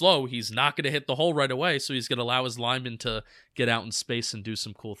so slow. He's not going to hit the hole right away, so he's going to allow his linemen to get out in space and do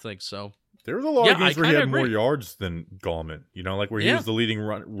some cool things. So there was a lot of games where he had agree. more yards than Gallman, you know, like where he was the leading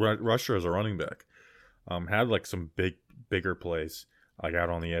rusher as a running back. Had like some bigger plays like out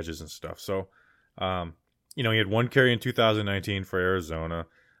on the edges and stuff. So, you know, he had 1 carry in 2019 for Arizona.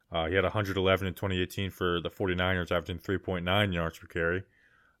 He had 111 in 2018 for the 49ers, averaging 3.9 yards per carry.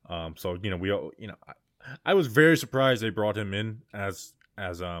 So, you know, I was very surprised they brought him in as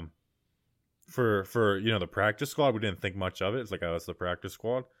for you know, the practice squad. We didn't think much of it. It's like, oh, that's the practice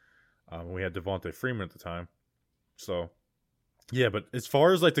squad. We had Devontae Freeman at the time. So, yeah, but as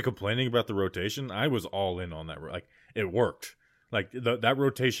far as like the complaining about the rotation, I was all in on that. Like, it worked. Like, that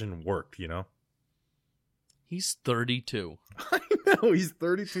rotation worked, you know? he's 32. I know, he's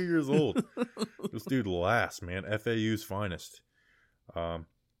 32 years old. This dude lasts, man. FAU's finest.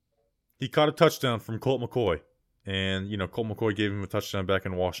 He caught a touchdown from Colt McCoy. And, you know, Colt McCoy gave him a touchdown back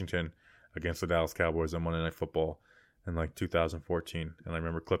in Washington against the Dallas Cowboys on Monday Night Football in, like, 2014. And I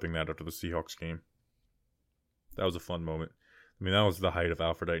remember clipping that after the Seahawks game. That was a fun moment. I mean, that was the height of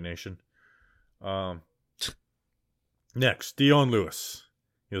Alfredite Nation. Next, Dion Lewis.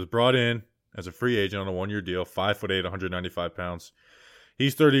 He was brought in as a free agent on a 1-year deal, 5'8", 195 pounds.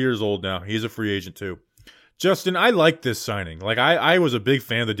 He's 30 years old now. He's a free agent, too. Justin, I like this signing. Like, I was a big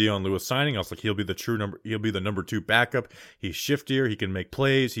fan of the Dion Lewis signing. I was like, he'll be the number 2 backup. He's shiftier. He can make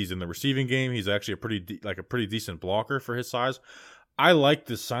plays. He's in the receiving game. He's actually a pretty decent blocker for his size. I like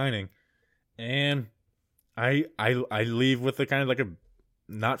this signing, and I leave with a kind of like a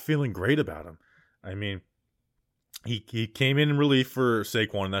not feeling great about him. I mean, he came in relief for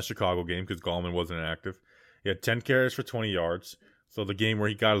Saquon in that Chicago game because Gallman wasn't active. He had 10 carries for 20 yards. So the game where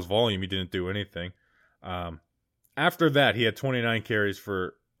he got his volume, he didn't do anything. After that, he had 29 carries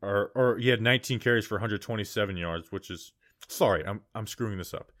for, or he had 19 carries for 127 yards, which is, sorry, I'm screwing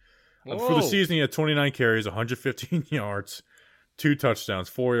this up. For the season, he had 29 carries, 115 yards, 2 touchdowns,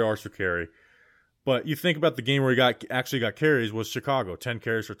 4 yards per carry. But you think about the game where he actually got carries was Chicago, 10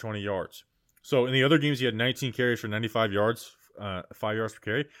 carries for 20 yards. So in the other games, he had 19 carries for 95 yards, 5 yards per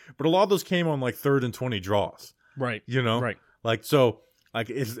carry. But a lot of those came on like 3rd and 20 draws. Right. You know? Right. Like, so,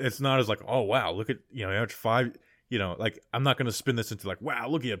 like, it's not as like, oh, wow, look at, you know, he had 5, you know, like, I'm not going to spin this into like, wow,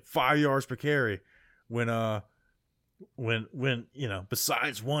 look, he had 5 yards per carry when, you know,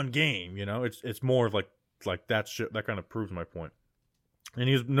 besides one game, you know, it's more of like that shit, that kind of proves my point. And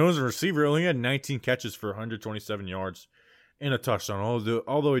he was known as a receiver. He only had 19 catches for 127 yards and a touchdown.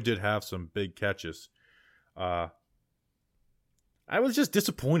 Although he did have some big catches, I was just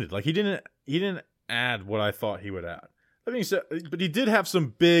disappointed. Like, he didn't add what I thought he would add. That being said, but he did have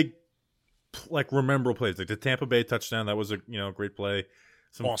some big, like, memorable plays, like the Tampa Bay touchdown. That was a great play.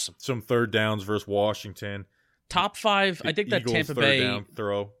 Awesome. Some third downs versus Washington. Top 5. I think that Eagles Tampa third Bay down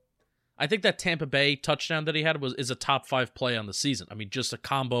throw. I think that Tampa Bay touchdown that he had is a top 5 play on the season. I mean, just a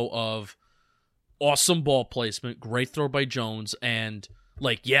combo of awesome ball placement, great throw by Jones, and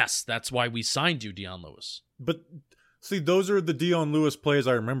like, yes, that's why we signed you, Dion Lewis. But see, those are the Dion Lewis plays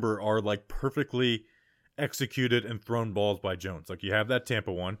I remember are like perfectly executed and thrown balls by Jones. Like, you have that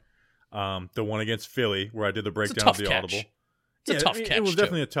Tampa one, the one against Philly where I did the breakdown of the catch. audible. It's a tough catch. It was too.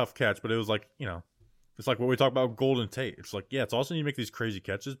 definitely a tough catch, but it was like, you know, it's like what we talk about Golden Tate. It's like, yeah, it's awesome you make these crazy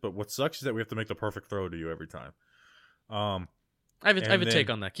catches, but what sucks is that we have to make the perfect throw to you every time. I have a take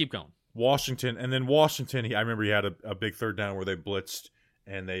on that. Keep going. Washington, and then Washington. I remember he had a big third down where they blitzed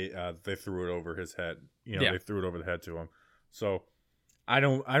and they threw it over his head. They threw it over the head to him. So I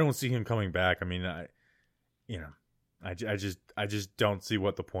don't see him coming back. I mean, I just don't see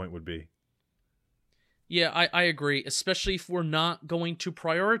what the point would be. Yeah, I agree, especially if we're not going to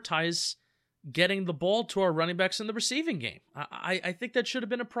prioritize getting the ball to our running backs in the receiving game. I think that should have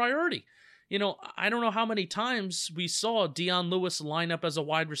been a priority. I don't know how many times we saw Dion Lewis line up as a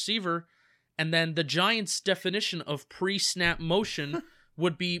wide receiver, and then the Giants' definition of pre-snap motion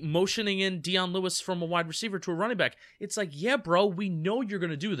would be motioning in Dion Lewis from a wide receiver to a running back. It's like, yeah, bro, we know you're going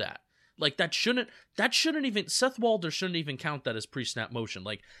to do that. Like, that shouldn't even, Seth Walder shouldn't even count that as pre-snap motion.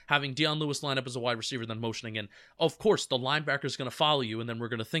 Like, having Dion Lewis line up as a wide receiver, then motioning in. Of course, the linebacker's going to follow you, and then we're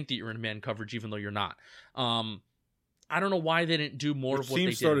going to think that you're in man coverage, even though you're not. I don't know why they didn't do more of what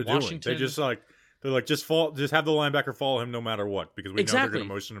they did in Washington. They just have the linebacker follow him no matter what, because we know they're going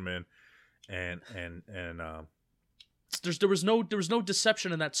to motion him in, and there was no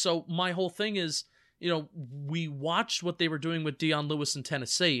deception in that. So my whole thing is, we watched what they were doing with Dion Lewis in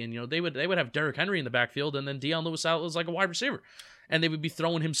Tennessee, and they would have Derrick Henry in the backfield, and then Dion Lewis out was like a wide receiver, and they would be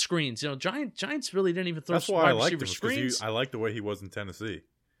throwing him screens. Giants really didn't even throw wide receiver screens. I like the way he was in Tennessee.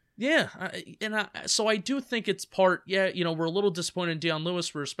 Yeah, so I do think it's part. Yeah, we're a little disappointed in Dion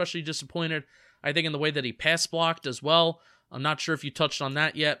Lewis. We're especially disappointed, I think, in the way that he pass blocked as well. I'm not sure if you touched on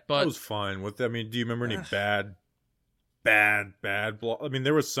that yet, but I was fine with. I mean, do you remember any bad block? I mean,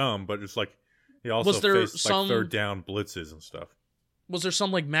 there was some, but it's like. He also faced some third down blitzes and stuff. Was there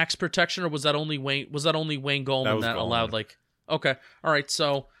some like max protection, or was that only Wayne Gallman that allowed like? Okay, all right.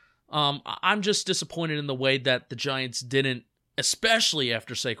 So, I'm just disappointed in the way that the Giants didn't, especially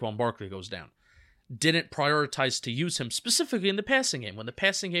after Saquon Barkley goes down, didn't prioritize to use him specifically in the passing game when the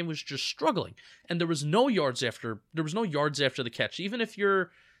passing game was just struggling, and there was no yards after the catch. Even if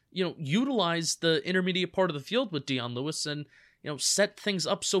you're, utilize the intermediate part of the field with Dion Lewis and. Set things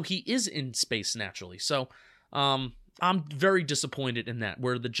up so he is in space naturally. So, I'm very disappointed in that.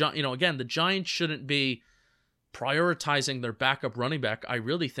 Where the Giants shouldn't be prioritizing their backup running back. I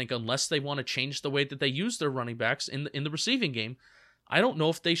really think unless they want to change the way that they use their running backs in the receiving game, I don't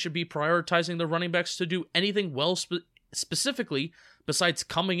know if they should be prioritizing their running backs to do anything well specifically besides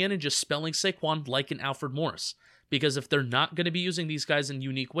coming in and just spelling Saquon like an Alfred Morris. Because if they're not going to be using these guys in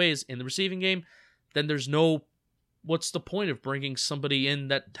unique ways in the receiving game, then what's the point of bringing somebody in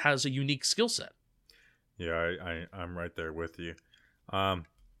that has a unique skill set? Yeah, I'm right there with you.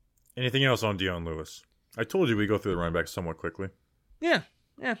 Anything else on Dion Lewis? I told you we go through the running back somewhat quickly. Yeah.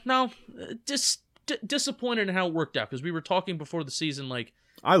 No, just disappointed in how it worked out because we were talking before the season. Like,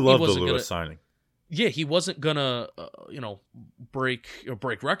 I love the Lewis signing. Yeah, he wasn't gonna, break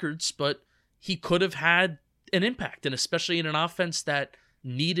records, but he could have had an impact, and especially in an offense that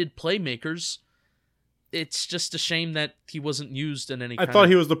needed playmakers. It's just a shame that he wasn't used in any. I thought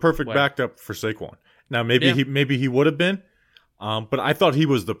he was the perfect backup for Saquon. Now maybe he would have been, but I thought he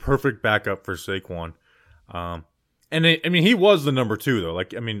was the perfect backup for Saquon. He was the number 2 though.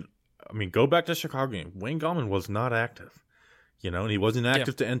 Like I mean, go back to Chicago game. Wayne Gallman was not active, and he wasn't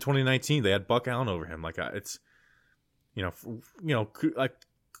active to end 2019. They had Buck Allen over him. Like it's, like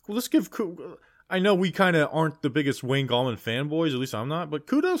let's give. I know we kind of aren't the biggest Wayne Gallman fanboys, at least I'm not, but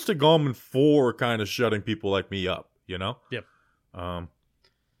kudos to Gallman for kind of shutting people like me up, Yep.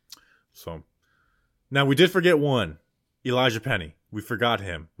 So, now we did forget one, Elijah Penny. We forgot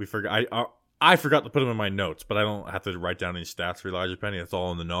him. I forgot to put him in my notes, but I don't have to write down any stats for Elijah Penny. That's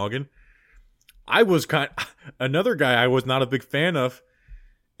all in the noggin. Another guy I was not a big fan of.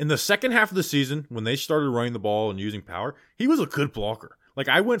 In the second half of the season, when they started running the ball and using power, he was a good blocker. Like,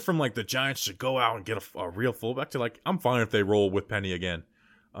 I went from, like, the Giants to go out and get a real fullback to, like, I'm fine if they roll with Penny again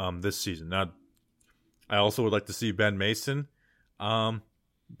this season. Now, I also would like to see Ben Mason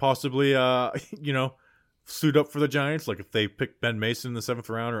possibly, suit up for the Giants. Like, if they pick Ben Mason in the 7th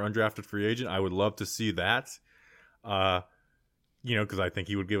round or undrafted free agent, I would love to see that. Because I think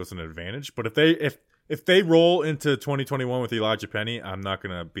he would give us an advantage. But if they roll into 2021 with Elijah Penny, I'm not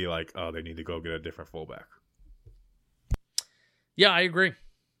going to be like, oh, they need to go get a different fullback. Yeah, I agree.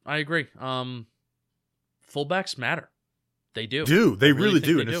 Fullbacks matter. They do. They really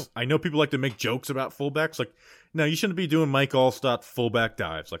do. And I know people like to make jokes about fullbacks. Like, no, you shouldn't be doing Mike Allstott fullback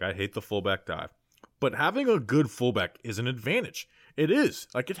dives. Like, I hate the fullback dive. But having a good fullback is an advantage. It is.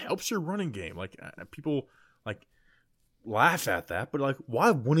 Like, it helps your running game. Like, people, like, laugh at that. But, like,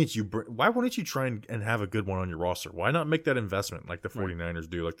 why wouldn't you try and have a good one on your roster? Why not make that investment like the 49ers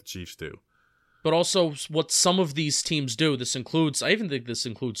do, like the Chiefs do? But also, what some of these teams do, I even think this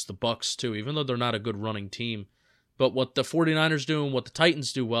includes the Bucks too, even though they're not a good running team. But what the 49ers do and what the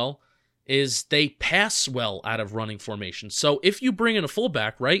Titans do well is they pass well out of running formation. So if you bring in a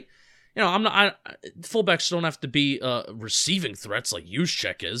fullback, right? You know, fullbacks don't have to be receiving threats like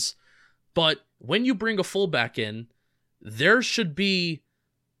Juszczyk is, but when you bring a fullback in, there should be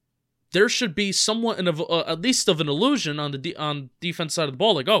somewhat at least of an illusion on the defense side of the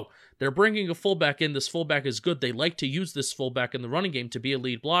ball, like, oh, they're bringing a fullback in. This fullback is good. They like to use this fullback in the running game to be a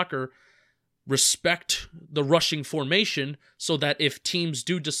lead blocker. Respect the rushing formation so that if teams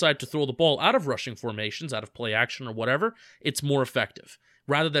do decide to throw the ball out of rushing formations, out of play action or whatever, it's more effective.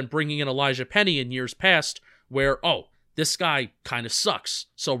 Rather than bringing in Elijah Penny in years past where, oh, this guy kind of sucks,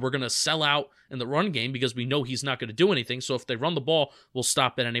 so we're going to sell out in the run game because we know he's not going to do anything. So if they run the ball, we'll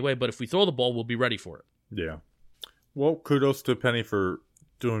stop it anyway. But if we throw the ball, we'll be ready for it. Yeah. Well, kudos to Penny for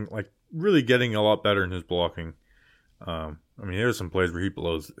doing, like, really getting a lot better in his blocking. I mean, there's some plays where he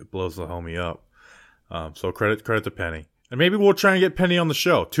blows the homie up. So credit to Penny. And maybe we'll try and get Penny on the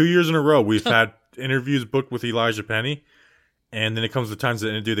show. 2 years in a row, we've had interviews booked with Elijah Penny. And then it comes to times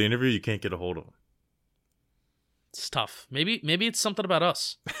to do the interview, you can't get a hold of him. It's tough. Maybe it's something about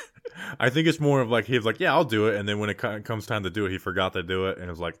us. I think it's more of like, he was like, yeah, I'll do it. And then when it comes time to do it, he forgot to do it. And it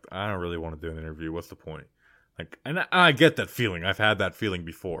was like, I don't really want to do an interview. What's the point? Like, and I get that feeling. I've had that feeling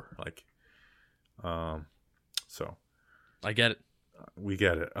before. Like, so. I get it. We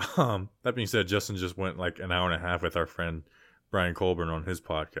get it. That being said, Justin just went like an hour and a half with our friend Brian Colburn on his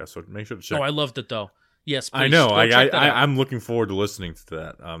podcast. So make sure to check. Oh, I loved it though. Yes, please. I know. I'm looking forward to listening to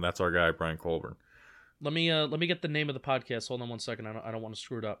that. That's our guy, Brian Colburn. Let me get the name of the podcast. Hold on one second. I don't want to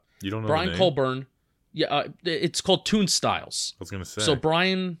screw it up. You don't know Brian the name? Colburn. Yeah, it's called Tune Styles. I was gonna say. So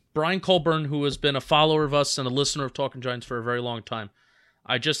Brian Colburn, who has been a follower of us and a listener of Talking Giants for a very long time.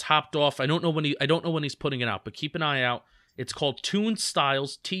 I just hopped off. I don't know when he's putting it out, but keep an eye out. It's called Tune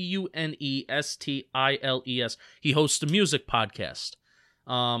Styles, TUNESTILES. He hosts a music podcast.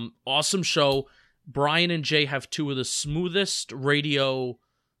 Awesome show. Brian and Jay have two of the smoothest radio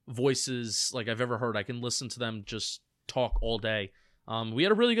voices like I've ever heard. I can listen to them just talk all day. We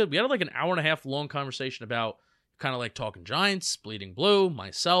had like an hour and a half long conversation about kind of like Talking Giants, Bleeding Blue,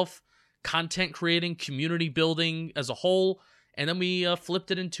 myself, content creating, community building as a whole. And then we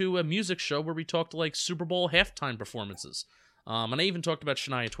flipped it into a music show where we talked like Super Bowl halftime performances. And I even talked about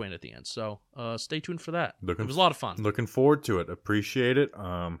Shania Twain at the end. So stay tuned for that. It was a lot of fun. Looking forward to it. Appreciate it.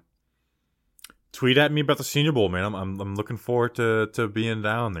 Tweet at me about the Senior Bowl, man. I'm looking forward to being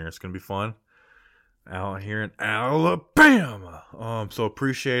down there. It's gonna be fun out here in Alabama. So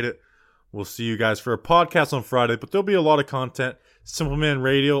appreciate it. We'll see you guys for a podcast on Friday, but there'll be a lot of content. Simple Man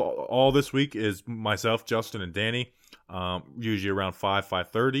Radio all this week is myself, Justin, and Danny. Usually around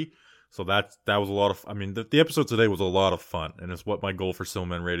 5:30. So that was a lot of. I mean, the episode today was a lot of fun, and it's what my goal for Simple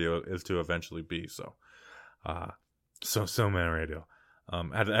Man Radio is to eventually be. So Simple Man Radio.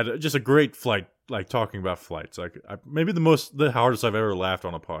 Had just a great flight, like talking about flights. Like maybe the hardest I've ever laughed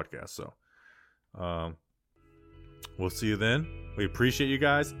on a podcast. So, we'll see you then. We appreciate you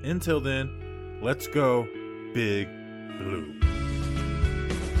guys. Until then, let's go Big Blue.